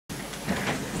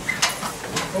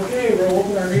Okay, we'll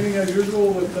open our meeting as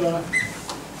usual with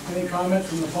any comments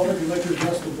from the public who'd like to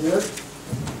address the board.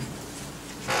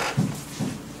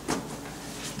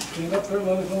 Stand up there,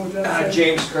 let us know what you have to say.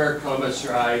 James Kirk, Columbus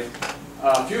Drive.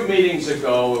 A few meetings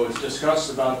ago, it was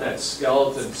discussed about that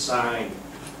skeleton sign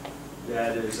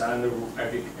that is on the,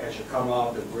 as you come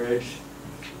off the bridge,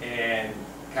 and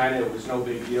kind of it was no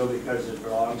big deal because it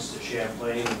belongs to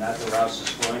Champlain and not the Rouses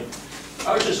Point.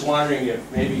 I was just wondering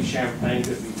if maybe Champlain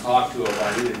could be talked to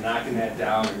about either knocking that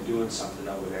down or doing something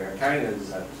over there. It kind of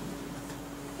is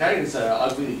an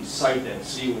ugly sight to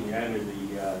see when you enter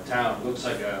the town. It looks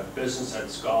like a business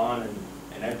that's gone and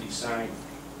an empty sign.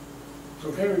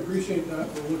 Okay, we appreciate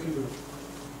that. We'll look into it.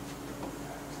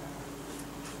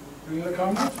 Any other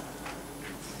comments?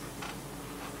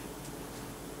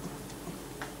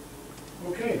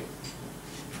 Okay.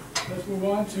 Let's move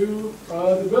on to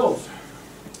the bills.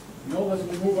 No, let's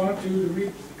move on to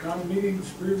the common meeting's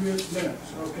previous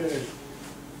minutes. Okay.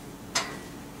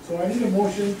 So I need a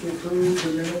motion to approve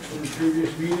the minutes from the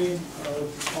previous meeting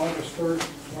of August 1st,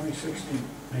 2016.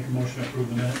 Make a motion to approve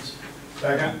the minutes.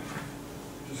 Second.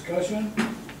 Discussion?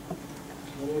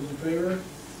 All those in favor?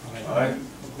 Aye.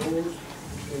 Opposed?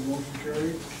 Okay, motion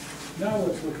carried. Now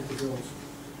let's look at the bills.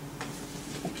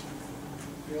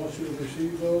 You all should have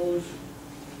received those.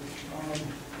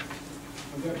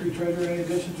 Deputy Treasurer, any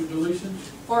additions or deletions?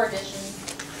 4 additions.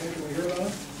 Okay, can we hear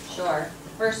that? Sure. The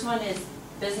first one is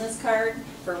business card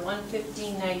for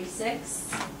 $115.96.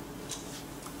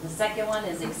 The second one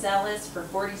is Excelis for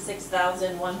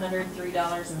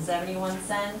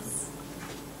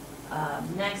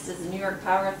 $46,103.71. Next is the New York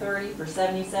Power Authority for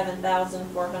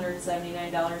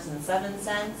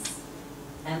 $77,479.07.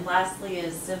 And lastly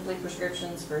is Simply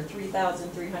Prescriptions for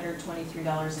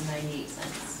 $3,323.98.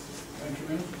 Thank you,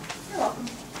 ma'am. You're welcome.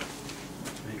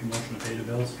 Make a motion to pay the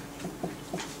bills.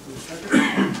 Second?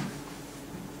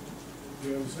 Do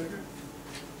you have a second?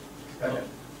 Second.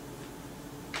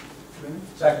 Benny?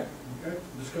 Second. Okay,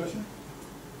 discussion?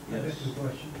 I have 2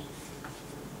 questions.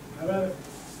 How about it?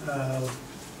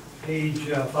 Page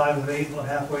 5 of 8, about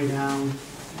halfway down,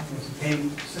 it's a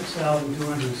payment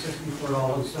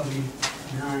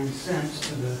 $6,264.79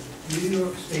 to the New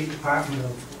York State Department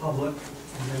of Public,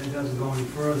 and then it doesn't go any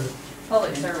further.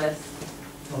 Public service.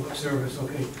 Public service,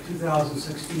 okay.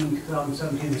 2016,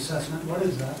 2017 assessment, what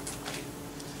is that?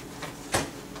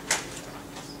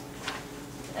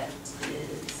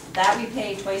 That we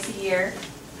pay twice a year,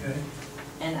 Okay.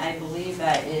 and I believe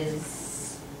that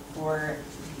is for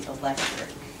the electric.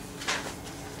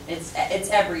 It's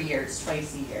every year, it's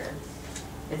twice a year.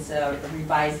 It's a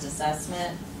revised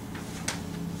assessment.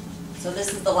 So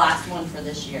this is the last one for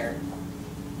this year.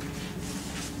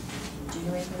 Do you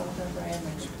know anything about that, Brian?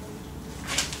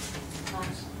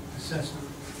 Assessment.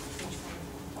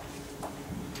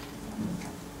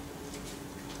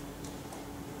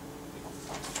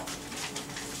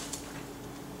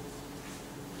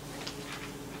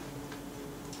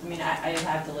 I mean, I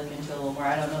have to look into it a little more.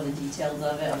 I don't know the details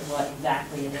of it, of what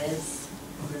exactly it is.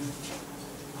 Okay.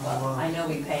 But I know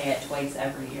we pay it twice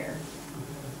every year.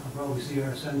 I'll probably see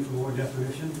our send for more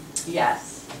definition.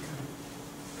 Yes.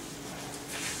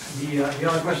 The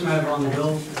other question I have on the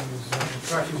bill is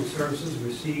professional services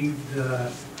received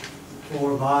by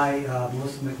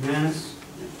Melissa McManus,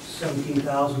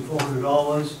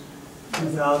 $17,400,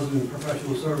 2,000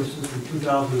 professional services from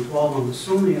 2012. I'm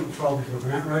assuming it was probably for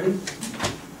grant writing.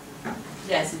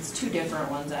 Yes, it's 2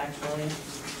 different ones actually.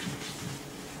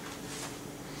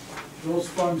 Those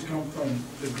funds come from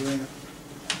the grant.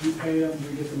 We pay them,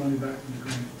 we get the money back from the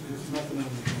grant. It's nothing out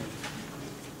of the grant.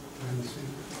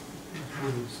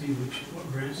 Trying to see what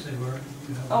grants they were.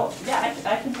 Oh, yeah,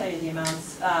 I can tell you the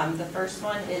amounts. The first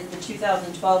one is the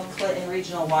 2012 Clinton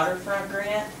Regional Waterfront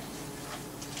Grant,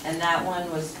 and that one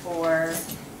was for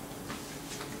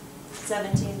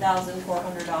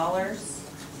 $17,400.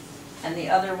 And the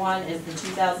other one is the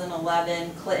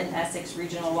 2011 Clinton Essex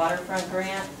Regional Waterfront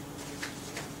Grant,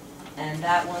 and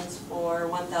that one's for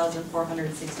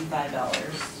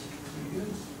 $1,465. Thank you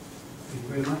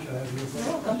very much. I have no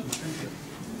further questions. Thank you.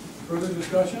 Further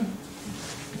discussion?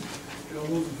 All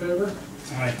those in favor?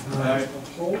 Aye. Aye.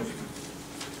 Opposed?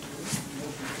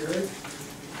 Motion carried.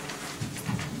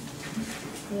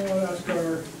 I'll ask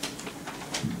our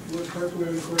Lord Clerk, do we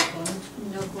have any correspondence?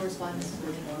 No correspondence.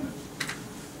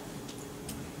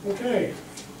 Okay,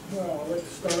 well, I'd like to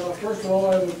start off. First of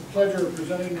all, I have the pleasure of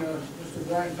presenting Mr.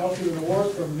 Brian Pelkey with an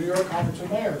award from New York Conference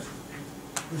of Mayors.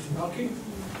 Mr. Pelkey,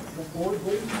 come forward,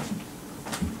 please.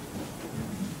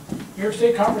 New York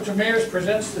State Conference of Mayors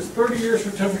presents this 30-year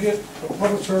certificate of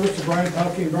public service to Brian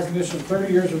Pelkey in recognition of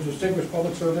 30 years of distinguished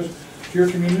public service to your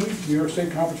community, New York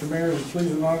State Conference of Mayors is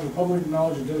pleased and honored the public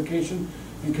knowledge and dedication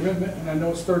and commitment, and I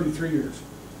know it's 33 years.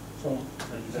 So,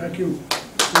 thank you.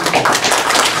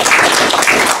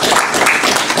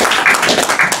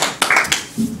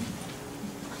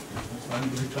 It's time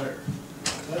to retire.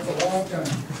 That's a long time.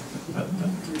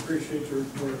 We appreciate your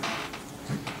report.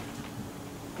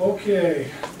 Okay,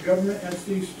 government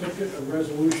entity certificate of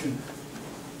resolution.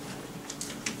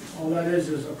 All that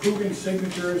is approving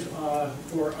signatures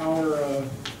for our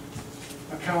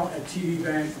account at TD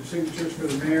Bank, the signatures for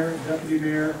the mayor, deputy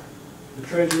mayor, the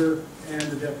treasurer, and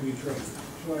the deputy treasurer.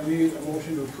 So I need a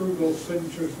motion to approve those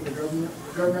signatures for the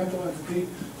governmental entity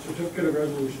certificate of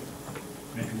resolution.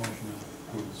 Make a motion to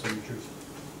approve the signatures.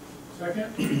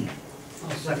 Second?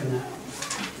 I'll second that.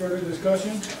 Further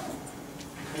discussion?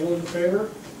 All those in favor?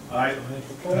 Aye.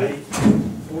 Opposed?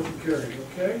 Motion carried,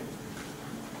 okay?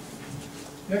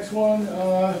 Next one,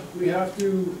 we have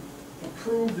to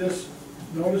approve this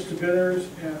notice to bidders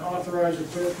and authorize the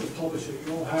clerk to publish it.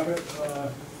 You'll have it,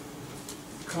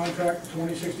 contract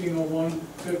 2016-01,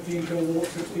 15 kilovolt,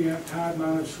 60 amp pad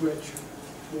mounted switch,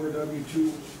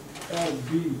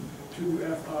 4W2LB,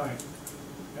 2FI.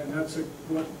 And that's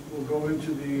what will go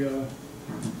into the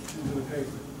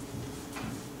paper.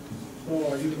 So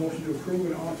I need a motion to approve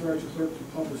and authorize the clerk to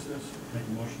publish this. Make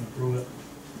a motion to approve it.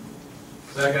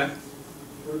 Second.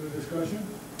 Further discussion?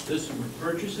 This, we're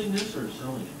purchasing this or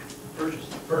selling it?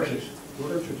 Purchasing. Purchase.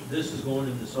 Purchase. This is going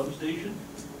in the substation?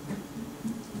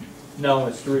 No,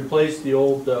 it's to replace the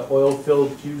old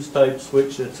oil-filled fuse type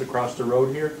switch that's across the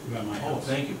road here. You got my Oh, house.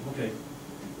 thank you, okay.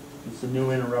 It's a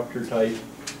new interrupter type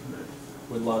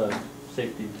with a lot of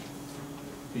safety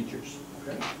features.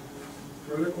 Okay.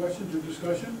 Further questions or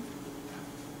discussion?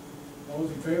 All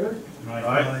those in favor?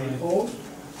 Aye. Opposed?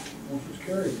 Motion's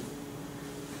carried.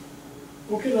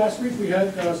 Okay, last week we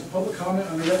had some public comment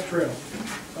on the rec trail.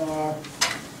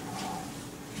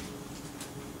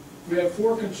 We have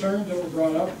 4 concerns that were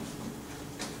brought up.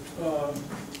 The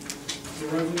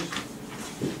residents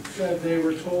said they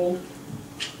were told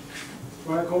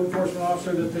by our code enforcement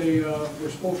officer that they were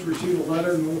supposed to receive a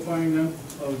letter notifying them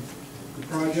of the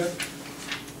project.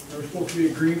 There was supposed to be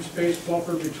a green space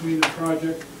buffer between the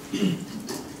project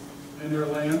and their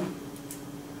land.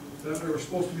 That there was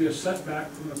supposed to be a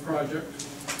setback from the project.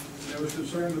 And they was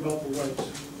concerned about the lights,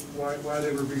 why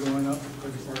they would be going up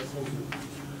because of our closure.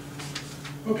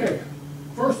 Okay,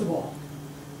 first of all,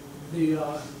 the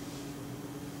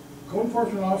code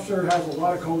enforcement officer has a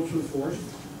lot of codes to enforce,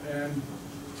 and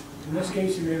in this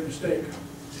case, he made a mistake.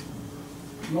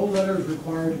 No letter is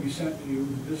required to be sent to you.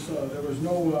 This, there was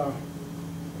no,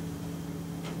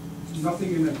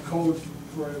 nothing in the code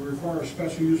for it to require a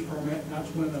special use permit, and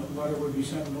that's when a letter would be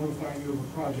sent notifying you of a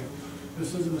project.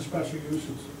 This isn't a special use,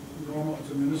 it's normal, it's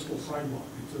a municipal sidewalk,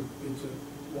 it's a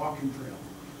walking trail.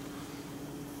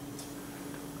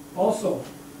 Also,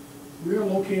 we are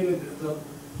located, the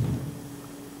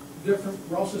different,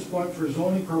 Rouses Point for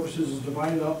zoning purposes is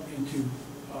divided up into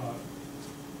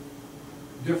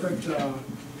different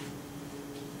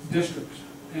districts,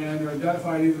 and they're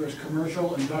identified either as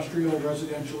commercial, industrial,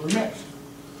 residential, or mixed.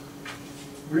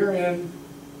 We're in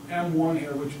M1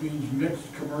 here, which means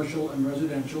mixed commercial and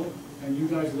residential, and you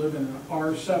guys live in an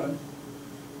R7,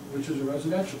 which is a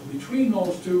residential. Between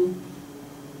those two,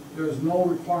 there's no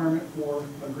requirement for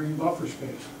a green buffer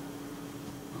space.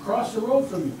 Across the road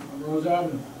from you, on Rose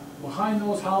Avenue, behind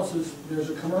those houses, there's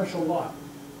a commercial lot.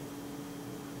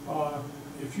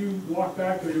 If you walk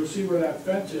back there, you'll see where that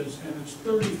fence is, and it's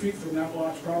 30 feet from that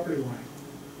lot's property line.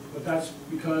 But that's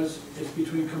because it's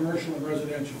between commercial and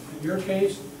residential. In your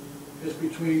case, it's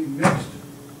between mixed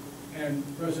and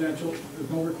residential. There's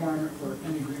no requirement for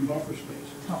any green buffer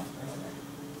space.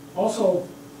 Also,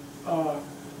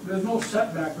 there's no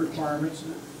setback requirements.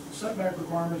 Setback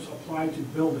requirements apply to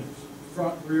buildings,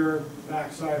 front, rear,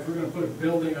 back side. If we're going to put a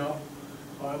building up,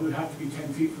 it would have to be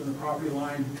 10 feet from the property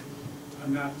line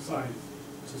on that side.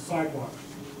 It's a sidewalk.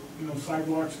 You know,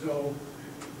 sidewalks go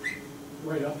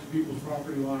right up to people's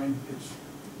property line.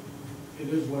 It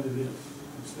is what it is.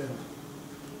 It's there.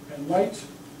 And lights,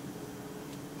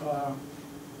 the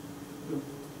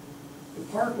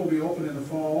park will be open in the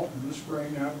fall and the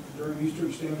spring during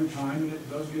Eastern Standard Time, and it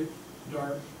does get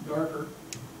darker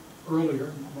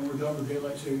earlier when we're done with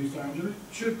daylight savings times. And it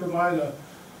should provide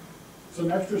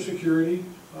some extra security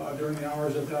during the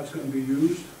hours that that's going to be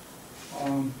used.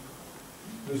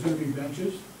 There's going to be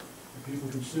benches that people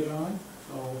can sit on,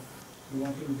 so we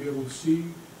want them to be able to see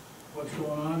what's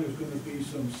going on. There's going to be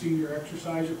some senior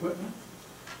exercise equipment.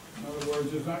 In other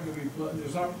words, there's not going to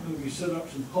be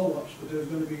sit-ups and pull-ups, but there's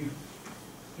going to be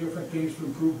different things to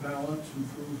improve balance,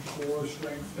 improve core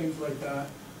strength, things like that.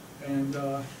 And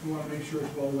we want to make sure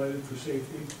it's well lighted for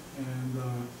safety. And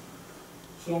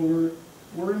so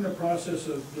we're in the process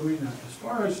of doing that. As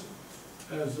far as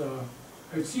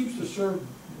it seems to serve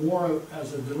more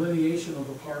as a delineation of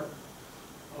the park.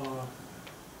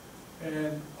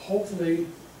 And hopefully,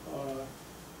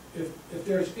 if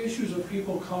there's issues of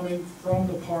people coming from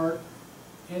the park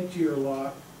into your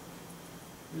lot,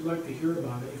 we'd like to hear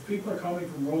about it. If people are coming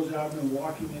from Rose Avenue and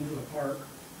walking into the park,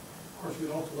 of course,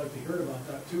 we'd also like to hear about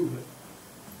that too, but,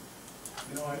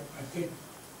 you know, I think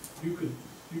you could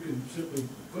simply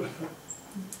put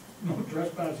no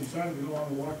trespassing sign if you don't want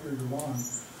to walk through your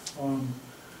lawn.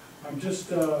 I'm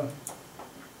just, I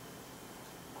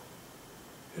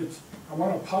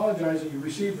want to apologize that you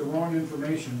received the wrong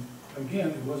information. Again,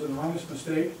 it was an honest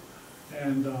mistake,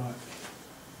 and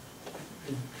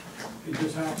it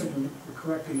just happened, and we're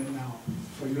correcting it now,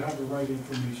 so you have the right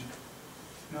information.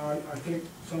 Now, I think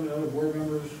some of the other board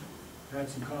members had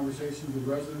some conversations with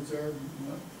residents there. You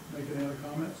want to make any other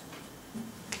comments?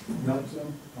 No.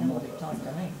 Nobody talked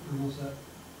to me. Almost that.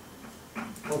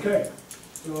 Okay,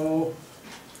 so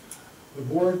the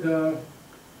board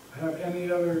have any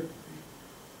other,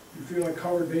 you feel like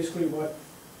covered basically what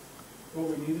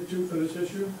we needed to for this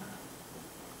issue?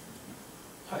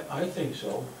 I think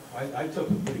so. I took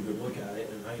a pretty good look at it,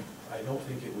 and I don't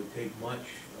think it would take much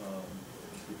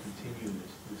to continue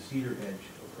the cedar hedge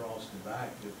across the back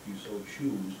if you so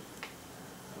choose.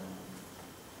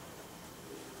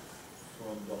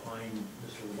 From behind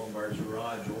Mr. Lombard's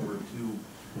garage over to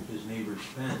his neighbor's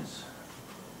fence.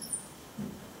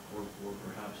 Or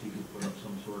perhaps he could put up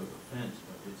some sort of a fence,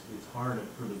 but it's hard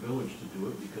for the village to do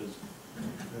it because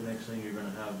the next thing you're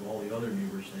gonna have all the other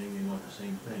neighbors saying they want the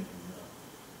same thing. And,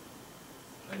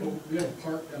 I Well, don't, we have a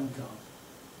park downtown,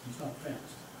 it's not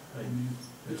fenced. I Right. mean,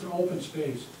 it's an open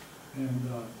space, and,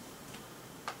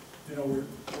 you know,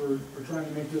 we're trying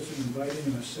to make this an inviting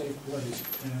and a safe place,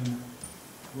 and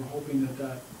we're hoping that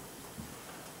that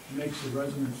makes the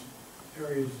residents'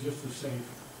 areas just as safe.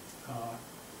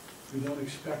 We don't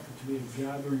expect it to be a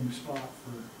gathering spot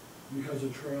because the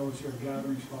trail is here, a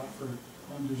gathering spot for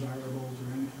undesirables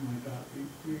or anything like that.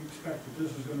 We expect that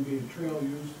this is gonna be a trail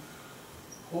used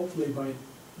hopefully by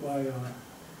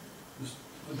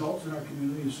adults in our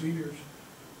community, seniors,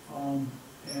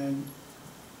 and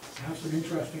have some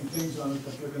interesting things on it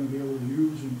that they're gonna be able to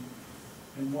use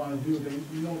and wanna do.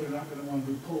 You know they're not gonna wanna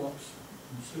do pull-ups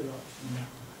and sit-ups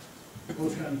and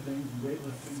those kind of things, and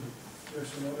weightlifting, but there's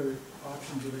some other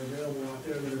options that are available out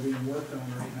there that are being worked on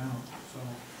right now. So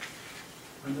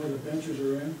I know the benches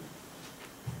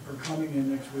are coming in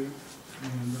next week,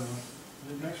 and,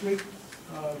 is it next week?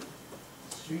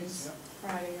 Jean? Yeah.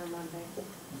 Friday or Monday.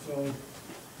 So,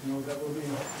 you know, that we'll be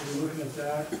looking at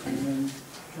that, and then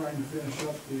trying to finish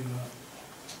up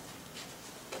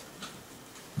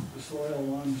the soil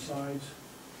along the sides.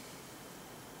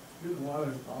 Getting a lot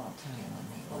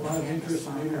of interest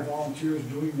in maybe volunteers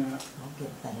doing that. I'll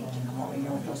get that, you know, you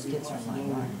know, those kids are in my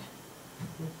yard.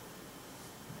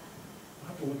 I'll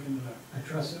have to look into that. I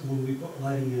trust that when we put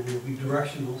lighting in, it'll be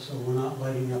directional, so we're not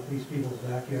lighting up these people's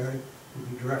backyard. It'll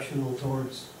be directional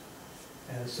towards,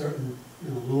 at a certain,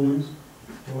 lumens,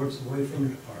 towards away from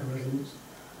the residents.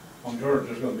 On George,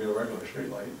 there's gonna be a regular street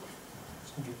light.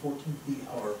 It's gonna be 14 feet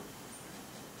or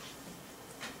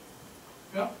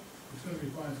Yeah, it's gonna be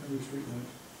fine, it's gonna be street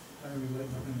lights. I'm gonna be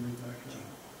lighting up in the backyard.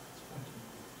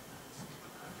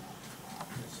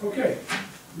 Okay,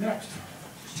 next.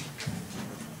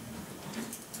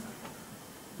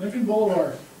 Lincoln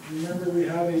Boulevard. Remember we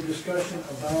had a discussion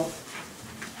about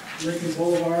Lincoln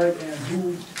Boulevard and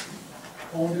who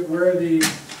owned it, where the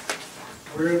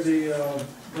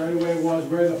right-of-way was,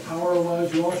 where the power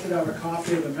was. You all should have a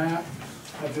copy of the map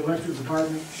that the electric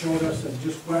department showed us that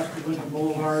just west of Lincoln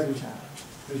Boulevard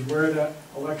is where that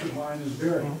electric line is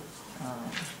buried.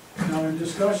 Now in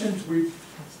discussions, the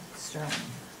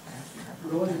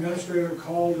village administrator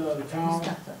called the town.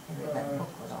 We're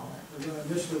gonna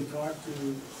initially talk to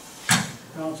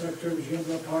town secretary, but she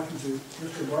ended up talking to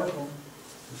Mr. Barcombe,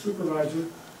 the supervisor.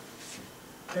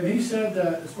 And he said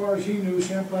that as far as he knew,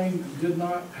 Champlain did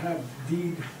not have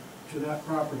deed to that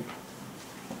property.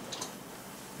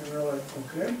 And we're like,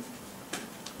 okay.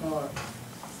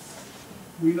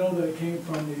 We know that it came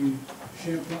from the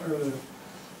Champlain, or the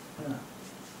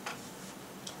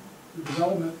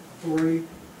Development Authority.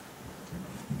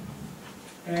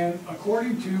 And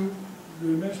according to the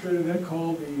administrator, then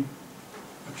called the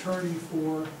attorney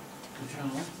for the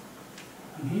town,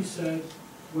 and he said,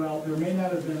 well, there may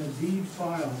not have been a deed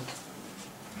filed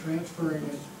transferring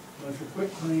it, like a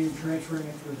quick claim transferring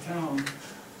it to the town.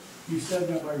 He said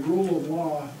that by rule of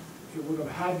law, it would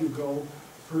have had to go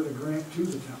per the grant to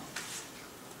the town.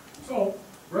 So,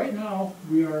 right now,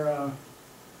 we are,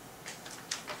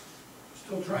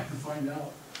 still trying to find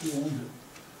out who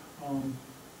owns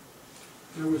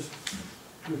it.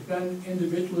 There's been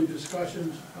individually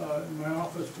discussions, in my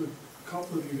office with a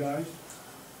couple of you guys,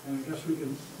 and I guess we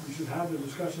should have the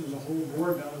discussion as a whole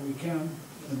board now that we can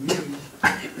in a meeting.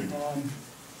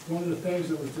 One of the things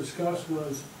that was discussed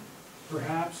was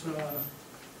perhaps,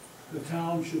 the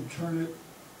town should turn it,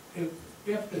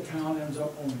 if the town ends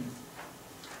up owning it,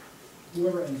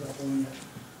 whoever ends up owning it,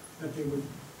 that they would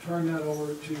turn that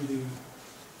over to the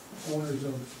owners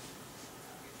of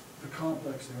the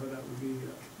complex there, that would be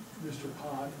Mr.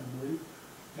 Pod, I believe.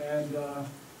 And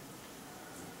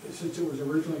since it was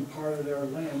originally part of their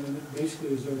land, and it basically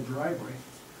is their driveway,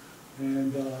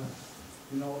 and,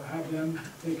 you know, have them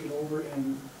take it over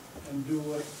and do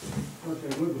what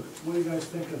they would with it. What do you guys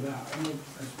think of that? I know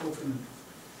I've spoken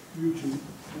to you two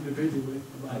individually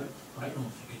about it. I don't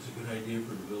think it's a good idea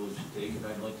for the village to take it.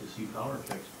 I'd like to see Power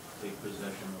Techs take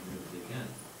possession of it if they can.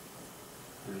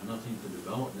 There's nothing to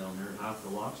develop down there. Half the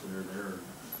lots that are there are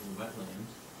in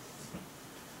wetlands.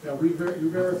 Yeah, you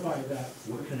verified that.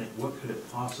 What could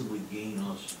it possibly gain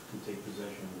us to take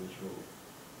possession of this road?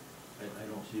 I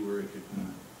don't see where it could be.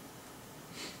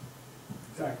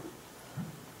 Exactly.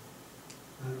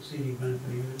 I don't see any benefit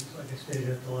even, it's like I stated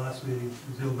at the last meeting,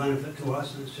 there's no benefit to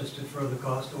us, and it's just a further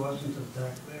cost to us and to the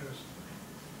taxpayers.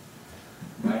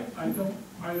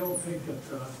 I don't think that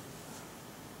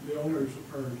the owners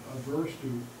are averse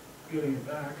to getting it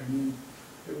back. I mean,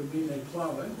 it would mean they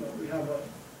plow it, but we have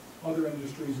other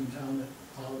industries in town that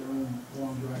plow their own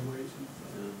long driveways.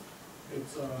 And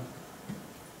it's,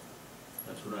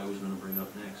 That's what I was gonna bring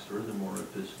up next. Furthermore,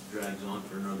 if this drags on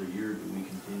for another year, do we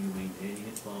continue maintaining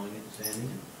it, plowing it, sanding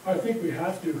it? I think we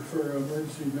have to for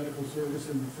emergency medical service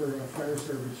and for fire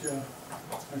service, yeah.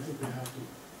 I think we have to.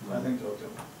 I think so too.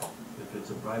 If it's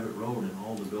a private road and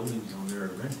all the buildings on there are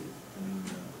rented, I mean,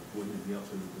 wouldn't it be up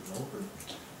to the developer?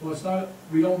 Well, it's not,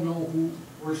 we don't know who,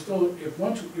 we're still, if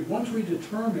once we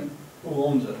determine Who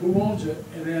owns it? who owns it,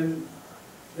 and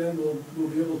then we'll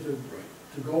be able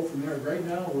to go from there. Right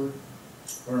now,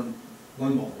 Or in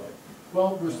limbo, like?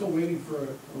 well, we're still waiting for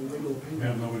a legal We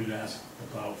have opinion. nobody to ask to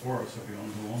plow for us if we don't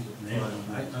know who owns it. They Well,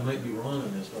 don't know. I might be wrong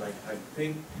on this, but I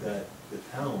think that the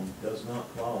town does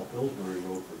not plow Pillsbury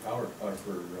Road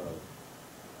for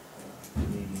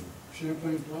Canadian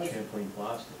Champlain Plaza? Champlain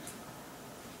Plastics.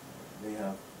 They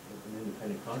have an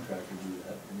independent contractor do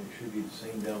that, and it should be the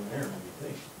same down there, what do you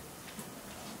think?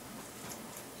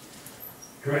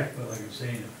 Correct, but like I'm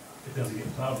saying, if it doesn't get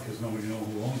plowed because nobody knows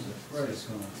who owns it, Right. it's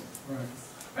gonna,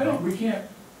 Right.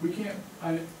 We can't,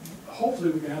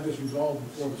 hopefully we can have this resolved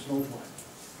before the snow flies.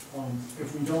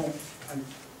 If we don't,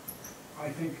 I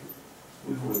think,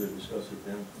 Before they discuss it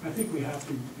then? I think we have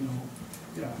to, you know,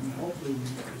 yeah, I mean, hopefully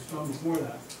it's done before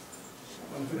that.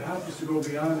 But if it happens to go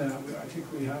beyond that, I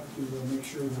think we have to make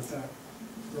sure that that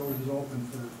road is open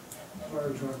for fire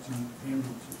trucks and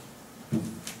ambulances.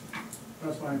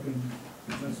 That's my opinion.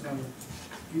 That's not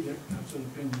a edict, that's an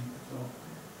opinion,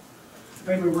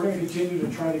 so. Anyway, we're gonna continue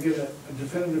to try to get a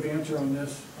definitive answer on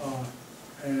this,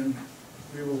 and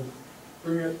we will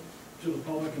bring it to the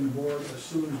public and the board as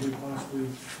soon as we possibly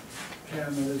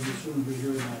can, that is, as soon as we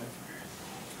hear about it.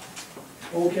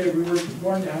 Okay, we were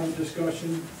going to have a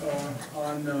discussion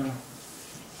on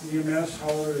EMS,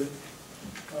 however,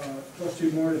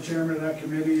 Trustee Moore, the chairman of that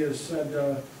committee, has said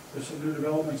there's some new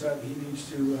developments that he needs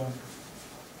to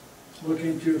look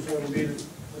into, so it'll be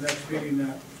the next meeting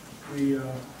that we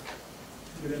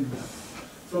get into that.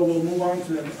 So we'll move on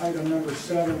to item number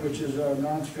 7, which is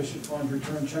non-sufficient funds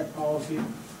return check policy.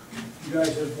 You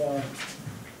guys have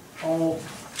all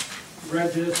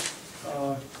read this.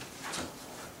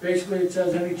 Basically, it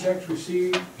says any checks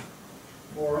received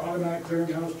or automatic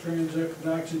clearinghouse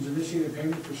transactions initiated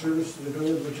payment for service to the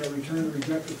village which are returned or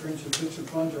rejected for insufficient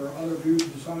funds or other dues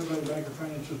decided by the bank or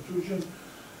financial institution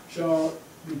shall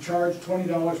be charged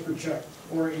 $20 per check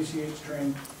or ACH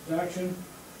transaction.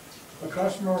 A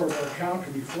customer or their account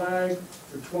can be flagged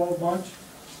for 12 months.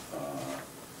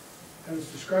 At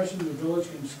its discretion, the village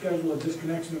can schedule a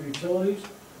disconnection of utilities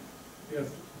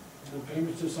if the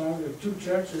payment's decided. If 2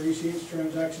 checks or ACH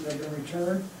transactions have been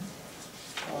returned,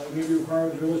 it may be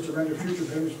required the village to render future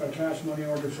payments by cash, money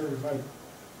order, certified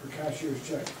or cashier's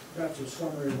check. That's a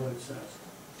summary of what it says.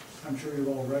 I'm sure you've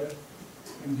all read it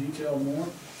in detail more.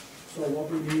 So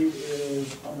what we need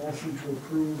is a motion to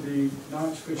approve the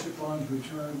non-sufficient funds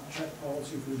return check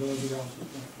policy for the village of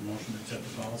Rouses. motion to accept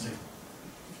the policy.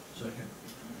 Second.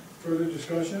 Further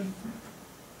discussion?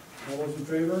 All those in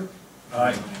favor?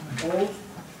 Aye. Opposed?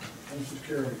 Motion is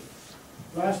carried.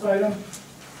 Last item,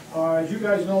 As you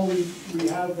guys know, we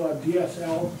have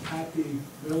DSL at the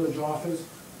village office.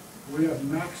 We have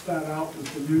maxed that out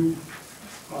with the new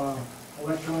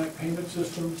electronic payment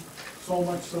system, so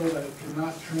much so that it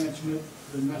cannot transmit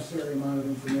the necessary amount of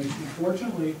information.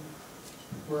 Fortunately,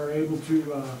 we're able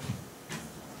to,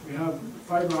 we have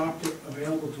fiber optic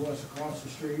available to us across the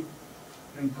street,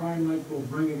 and Prime Link will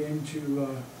bring it into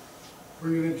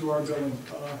our building.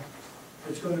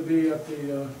 It's going to be at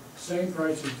the same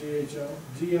price as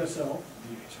DSL.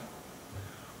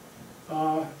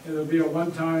 It'll be a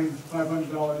one-time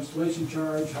 $500 installation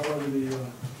charge. However, the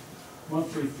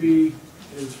monthly fee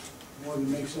is more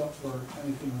than makes up for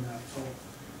anything on that. So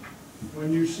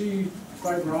when you see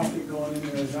fiber optic going in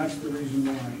there, that's the reason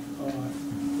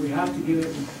why. We have to get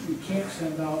it. We can't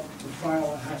send out the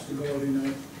file. It has to go every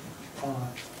night.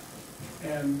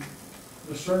 And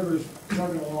the server's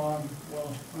chugging along.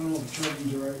 Well, I don't know if chugging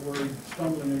is the right word.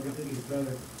 Stumbling, I think is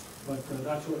better. But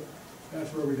that's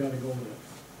where we got to go with it.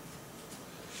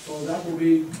 So that will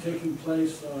be taking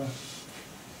place.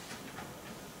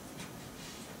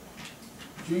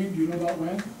 Gene, do you know about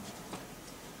when?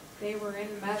 They were in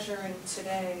measuring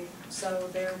today, so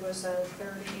there was a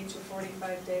 30 to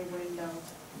 45 day window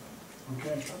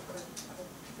Okay.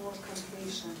 for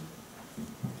completion.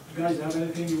 You guys have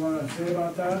anything you want to say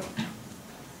about that?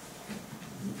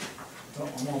 No,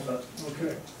 I'm all set.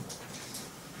 Okay.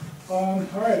 All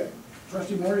right.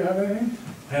 Trustee Moore, you have anything?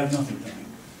 I have nothing, Tony.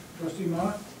 Trustee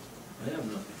Mott? I have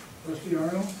nothing. Trustee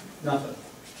Arnold? Nothing.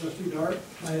 Trustee Dart?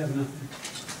 I have nothing.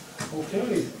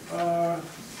 Okay.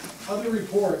 Other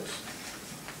reports?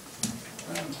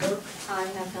 Madam Clerk? I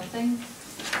have nothing.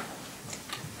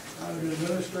 Madam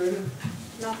Administrator?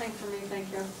 Nothing for me,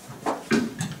 thank you.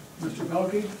 Mr.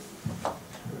 Pelkey?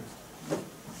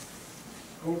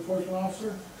 Code Enforcement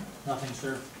Officer? Nothing,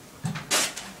 sir.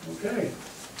 Okay.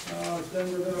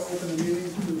 Then we're going to open the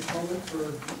meeting to the public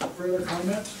for further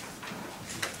comments.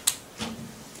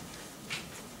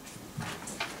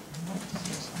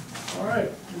 All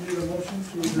right, we need a motion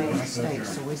to Made a adjourn. mistake,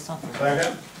 so we still have to.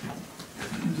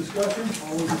 Second? Discussion,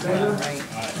 all those in favor? Right.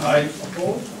 Aye.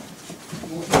 Opposed?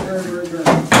 Motion carried, we're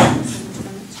adjourned.